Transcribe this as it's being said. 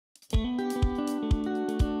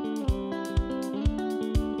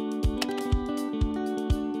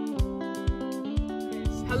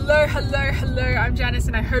Hello, I'm Janice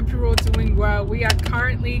and I hope you're all doing well. We are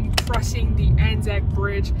currently crossing the Anzac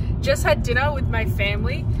Bridge. Just had dinner with my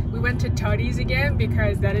family. We went to Totti's again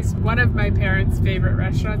because that is one of my parents' favorite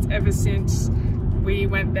restaurants ever since we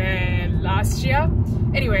went there last year.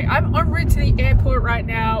 Anyway, I'm en route to the airport right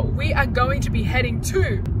now. We are going to be heading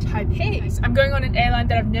to Taipei. I'm going on an airline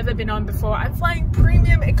that I've never been on before. I'm flying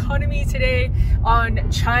premium economy today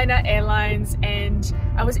on China Airlines, and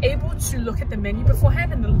I was able to look at the menu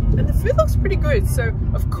beforehand and the food looks pretty good. So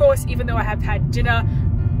of course, even though I have had dinner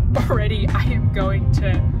already, I'm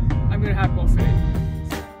gonna have more food.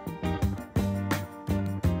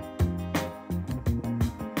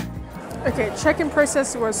 Okay, check-in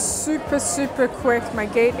process was super quick. My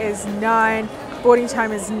gate is 9, boarding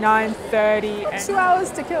time is 9:30, and 2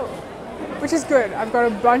 hours to kill, which is good. I've got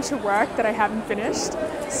a bunch of work that I haven't finished,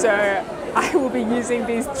 so I will be using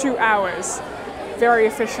these 2 hours very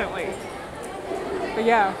efficiently. But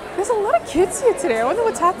yeah, there's a lot of kids here today. I wonder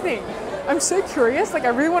what's happening. I'm so curious, like I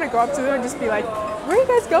really want to go up to them and just be like, where are you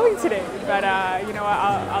guys going today? But you know what,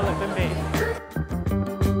 I'll let them be.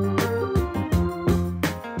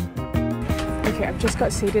 Okay, I've just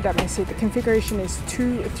got seated at my seat. The configuration is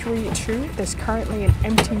 232. There's currently an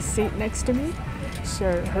empty seat next to me,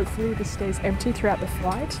 so hopefully this stays empty throughout the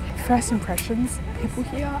flight. First impressions, people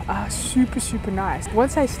here are super nice.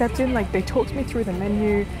 Once I stepped in, like they talked me through the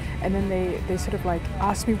menu, and then they sort of like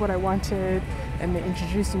asked me what I wanted, and they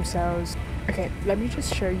introduced themselves. Okay, let me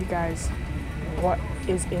just show you guys what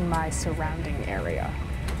is in my surrounding area.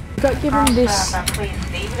 We got given this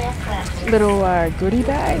little goodie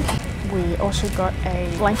bag. We also got a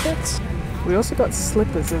blanket. We also got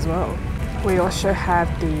slippers as well. We also have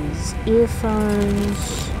these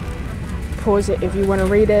earphones. Pause it if you want to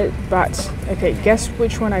read it, but okay, guess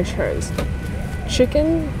which one I chose.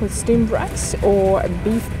 Chicken with steamed rice or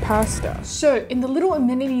beef pasta? So in the little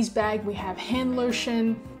amenities bag, we have hand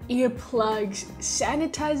lotion, earplugs,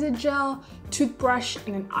 sanitizer gel, toothbrush,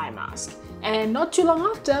 and an eye mask. And not too long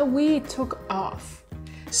after, we took off.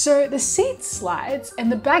 So the seat slides and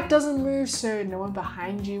the back doesn't move, so no one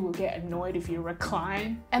behind you will get annoyed if you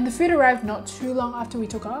recline. And the food arrived not too long after we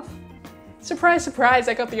took off. Surprise, surprise,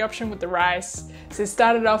 I got the option with the rice. So it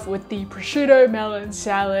started off with the prosciutto melon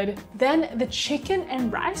salad, then the chicken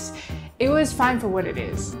and rice. It was fine for what it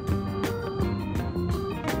is.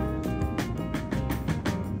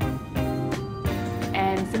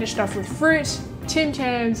 And finished off with fruit, Tim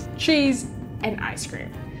Tams, cheese, and ice cream.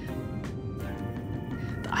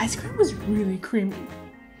 Ice cream was really creamy.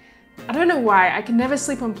 I don't know why, I can never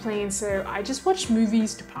sleep on planes, so I just watched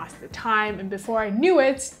movies to pass the time, and before I knew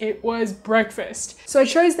it, it was breakfast. So I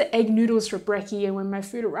chose the egg noodles for brekkie, and when my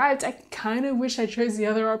food arrived, I kind of wish I chose the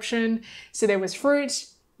other option. So there was fruit,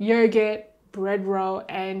 yogurt, bread roll,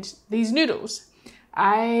 and these noodles.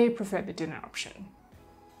 I preferred the dinner option.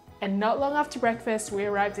 And not long after breakfast, we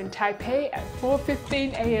arrived in Taipei at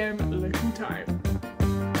 4:15 a.m. local time.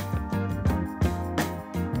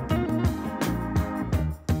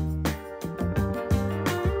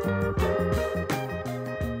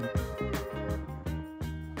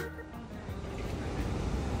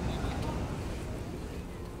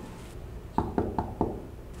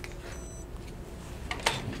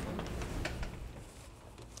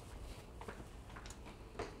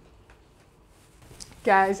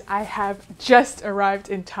 Guys, I have just arrived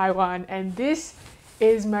in Taiwan, and this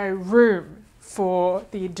is my room for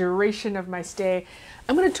the duration of my stay.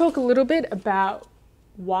 I'm going to talk a little bit about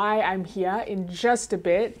why I'm here in just a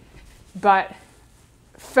bit, but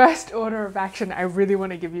first order of action, I really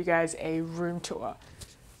want to give you guys a room tour.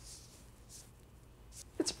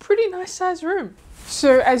 It's a pretty nice sized room.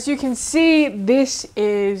 So as you can see, this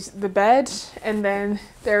is the bed, and then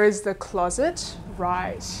there is the closet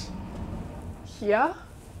right here,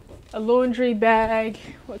 a laundry bag,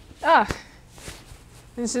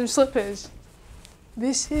 and some slippers.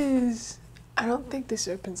 This is, I don't think this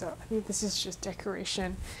opens up. I think this is just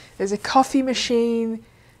decoration. There's a coffee machine.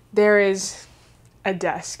 There is a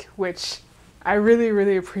desk, which I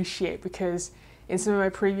really appreciate because in some of my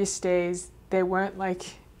previous stays, there weren't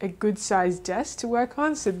like a good sized desk to work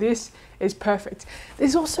on. So this is perfect.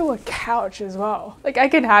 There's also a couch as well. Like I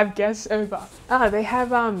can have guests over. They have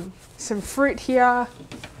some fruit here.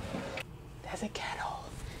 There's a kettle.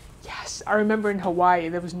 Yes, I remember in Hawaii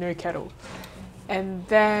there was no kettle. And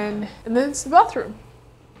then it's the bathroom.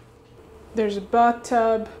 There's a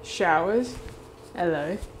bathtub, showers.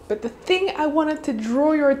 Hello. But the thing I wanted to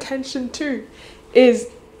draw your attention to is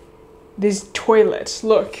this toilet.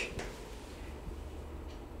 Look.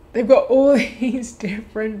 They've got all these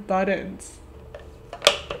different buttons.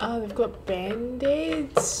 Oh, they've got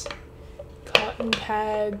band-aids. cotton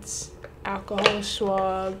pads, alcohol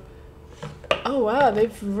swab. Oh wow,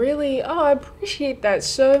 they've really, oh, I appreciate that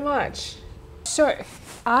so much. So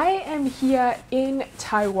I am here in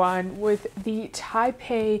Taiwan with the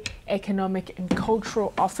Taipei Economic and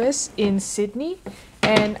Cultural Office in Sydney,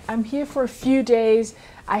 and I'm here for a few days.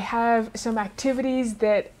 I have some activities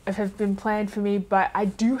that have been planned for me, but I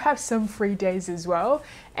do have some free days as well,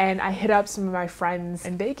 and I hit up some of my friends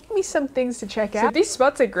and they gave me some things to check out. So these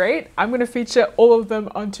spots are great. I'm going to feature all of them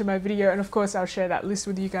onto my video, and of course I'll share that list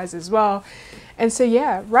with you guys as well. And so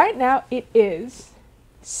yeah, right now it is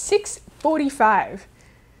 6:45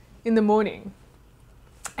 in the morning.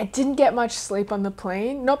 I didn't get much sleep on the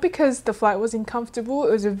plane, not because the flight wasn't comfortable.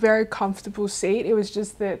 It was a very comfortable seat. It was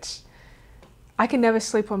just that I can never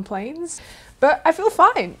sleep on planes, but I feel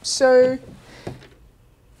fine. So,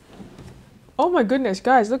 oh my goodness,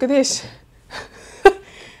 guys, look at this.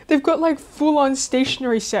 They've got like full-on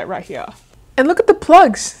stationery set right here. And look at the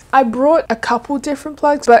plugs. I brought a couple different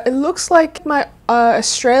plugs, but it looks like my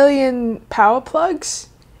Australian power plugs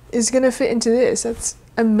is gonna fit into this. That's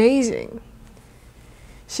amazing.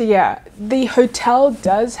 So yeah, the hotel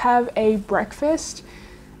does have a breakfast,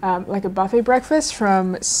 like a buffet breakfast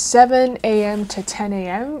from 7 a.m. to 10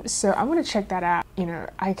 a.m. So I'm gonna check that out. You know,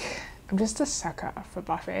 I'm just a sucker for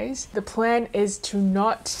buffets. The plan is to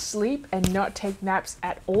not sleep and not take naps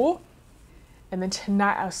at all. And then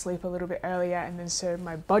tonight I'll sleep a little bit earlier, and then so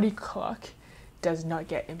my body clock does not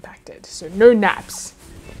get impacted. So no naps.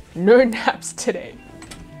 No naps today.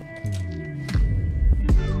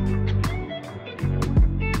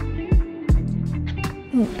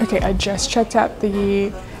 Okay, I just checked out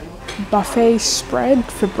the buffet spread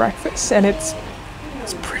for breakfast, and it's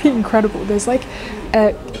pretty incredible. There's like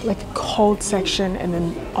a cold section, and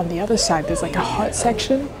then on the other side there's like a hot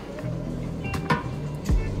section.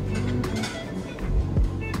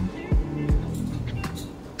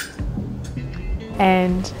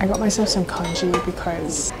 And I got myself some congee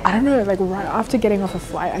because, I don't know, like right after getting off a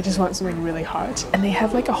flight, I just want something really hot. And they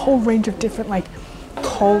have like a whole range of different like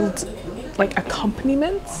cold like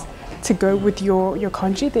accompaniments to go with your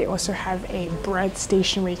congee. They also have a bread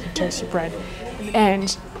station where you can toast your bread.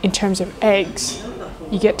 And in terms of eggs,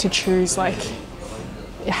 you get to choose like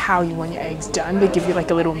how you want your eggs done. They give you like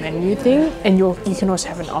a little menu thing, and you can also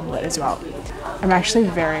have an omelette as well. I'm actually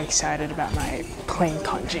very excited about my plain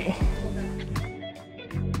congee.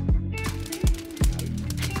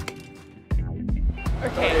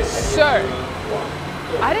 Okay, so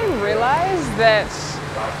I didn't realize that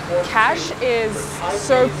cash is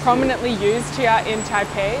so prominently used here in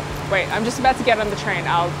Taipei. Wait, I'm just about to get on the train.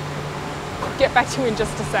 I'll get back to you in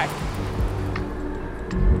just a sec.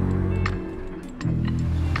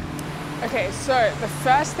 Okay, so the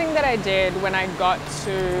first thing that I did when I got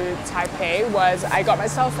to Taipei was I got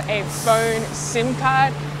myself a phone SIM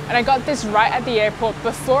card, and I got this right at the airport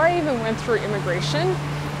before I even went through immigration.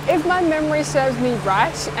 If my memory serves me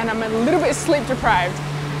right, and I'm a little bit sleep deprived,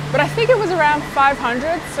 but I think it was around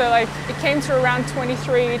 500, so like it came to around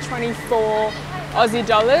 23, 24 Aussie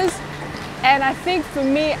dollars. And I think for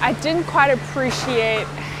me, I didn't quite appreciate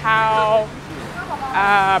how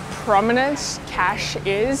prominent cash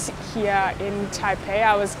is here in Taipei.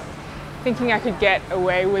 I was thinking I could get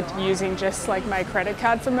away with using just like my credit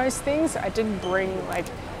card for most things. I didn't bring like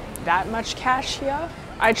that much cash here.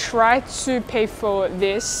 I tried to pay for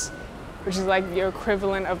this, which is like the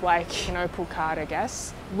equivalent of like an Opal card, I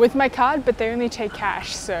guess, with my card, but they only take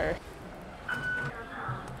cash, so.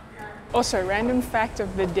 Also, random fact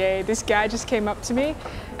of the day, this guy just came up to me.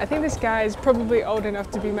 I think this guy is probably old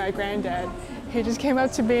enough to be my granddad. He just came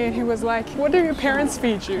up to me and he was like, "What do your parents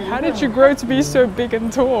feed you? How did you grow to be so big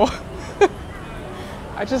and tall?"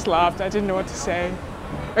 I just laughed, I didn't know what to say.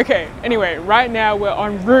 Okay, anyway, right now we're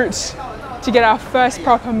en route to get our first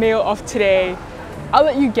proper meal of today. I'll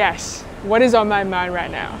let you guess what is on my mind right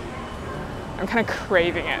now. I'm kind of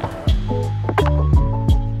craving it.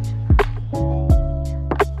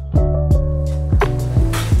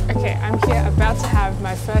 Okay, I'm here about to have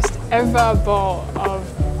my first ever bowl of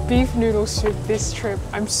beef noodle soup this trip.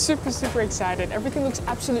 I'm super excited. Everything looks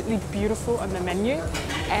absolutely beautiful on the menu,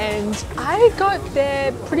 and I got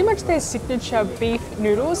pretty much their signature beef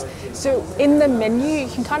noodles. So in the menu you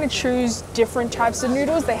can kind of choose different types of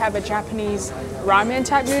noodles. They have a Japanese ramen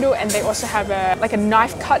type noodle, and they also have a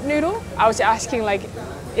knife cut noodle. I was asking like,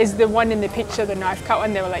 is the one in the picture the knife cut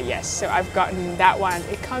one? They were like, yes. So I've gotten that one.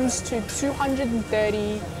 It comes to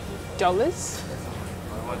 $230.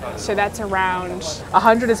 So that's around,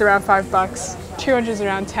 100 is around $5, 200 is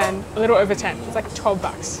around 10, a little over 10. It's like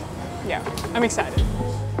 $12. Yeah, I'm excited.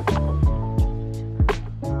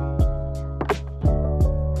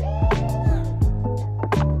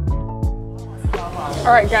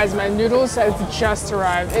 Alright guys, my noodles have just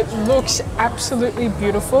arrived. It looks absolutely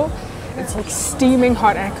beautiful. It's like steaming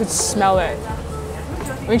hot and I could smell it.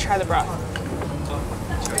 Let me try the broth.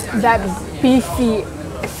 That beefy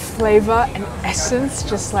flavor and essence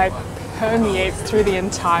just like permeates through the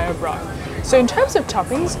entire broth. So in terms of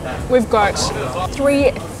toppings, we've got 3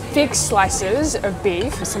 thick slices of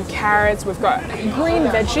beef, some carrots, we've got green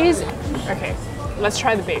veggies. Okay, let's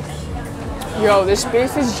try the beef. Yo, this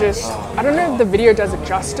beef is just, I don't know if the video does it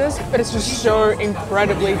justice, but it's just so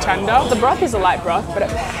incredibly tender. The broth is a light broth, but it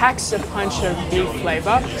packs a punch of beef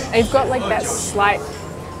flavor. And you've got like that slight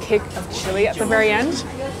kick of chili at the very end.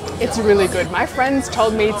 It's really good. My friends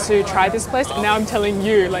told me to try this place, and now I'm telling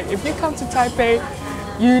you, like if you come to Taipei,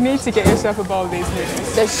 you need to get yourself a bowl of these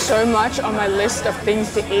noodles. There's so much on my list of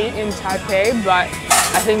things to eat in Taipei, but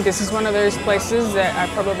I think this is one of those places that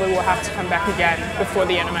I probably will have to come back again before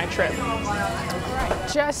the end of my trip.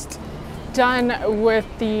 Just done with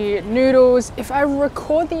the noodles. If I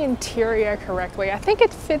record the interior correctly, I think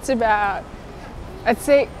it fits about, I'd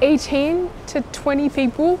say 18 to 20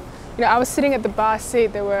 people. You know, I was sitting at the bar seat,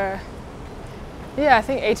 there were, yeah, I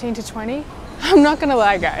think 18 to 20. I'm not gonna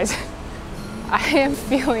lie guys, I am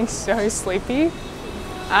feeling so sleepy.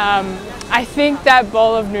 I think that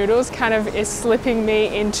bowl of noodles kind of is slipping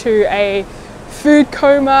me into a food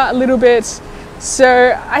coma a little bit.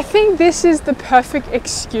 So I think this is the perfect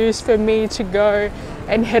excuse for me to go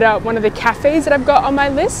and hit up one of the cafes that I've got on my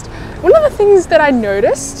list. One of the things that I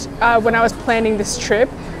noticed when I was planning this trip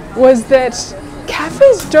was that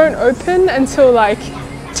cafes don't open until like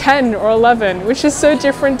 10 or 11, which is so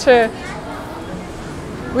different to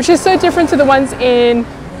the ones in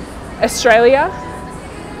Australia,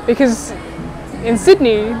 because in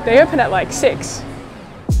Sydney they open at like 6.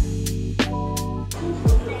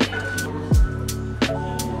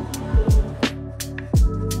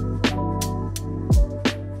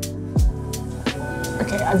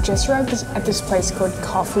 Okay, I've just arrived at this place called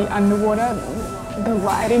Coffee Underwater. The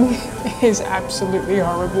lighting is absolutely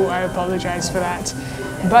horrible, I apologize for that.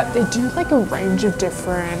 But they do like a range of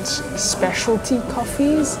different specialty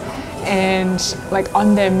coffees, and like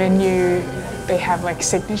on their menu they have like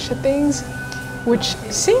signature things, which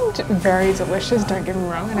seemed very delicious, don't get me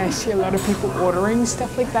wrong, and I see a lot of people ordering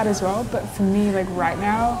stuff like that as well. But for me, like right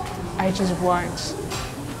now, I just want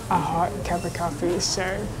a hot cup of coffee,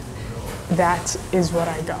 so that is what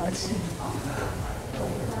I got.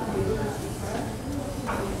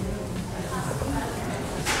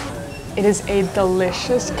 It is a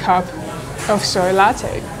delicious cup of soy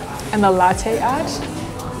latte, and the latte art,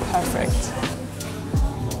 perfect.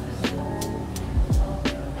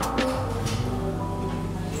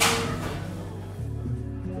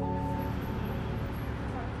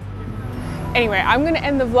 Anyway, I'm gonna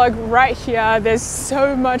end the vlog right here. There's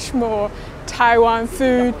so much more Taiwan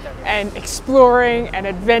food and exploring and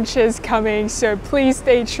adventures coming, so please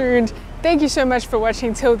stay tuned. Thank you so much for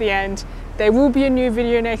watching till the end. There will be a new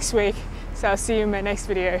video next week, so I'll see you in my next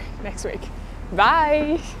video next week.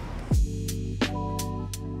 Bye!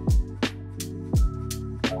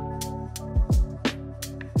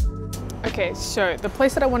 Okay, so the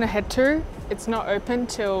place that I want to head to, it's not open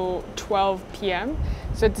till 12 p.m.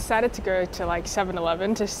 So I decided to go to like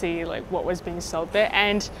 7-Eleven to see like what was being sold there.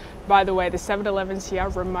 And by the way, the 7-Elevens here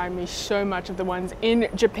remind me so much of the ones in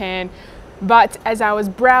Japan. But as I was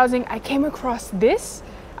browsing, I came across this.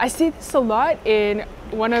 I see this a lot in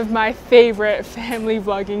one of my favorite family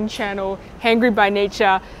vlogging channel, Hangry by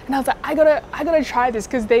Nature, and I was like, I gotta try this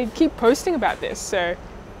because they keep posting about this. So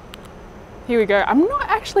here we go. I'm not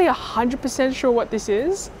actually 100% sure what this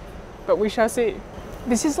is, but we shall see.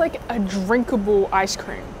 This is like a drinkable ice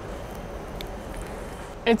cream.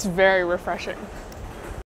 It's very refreshing.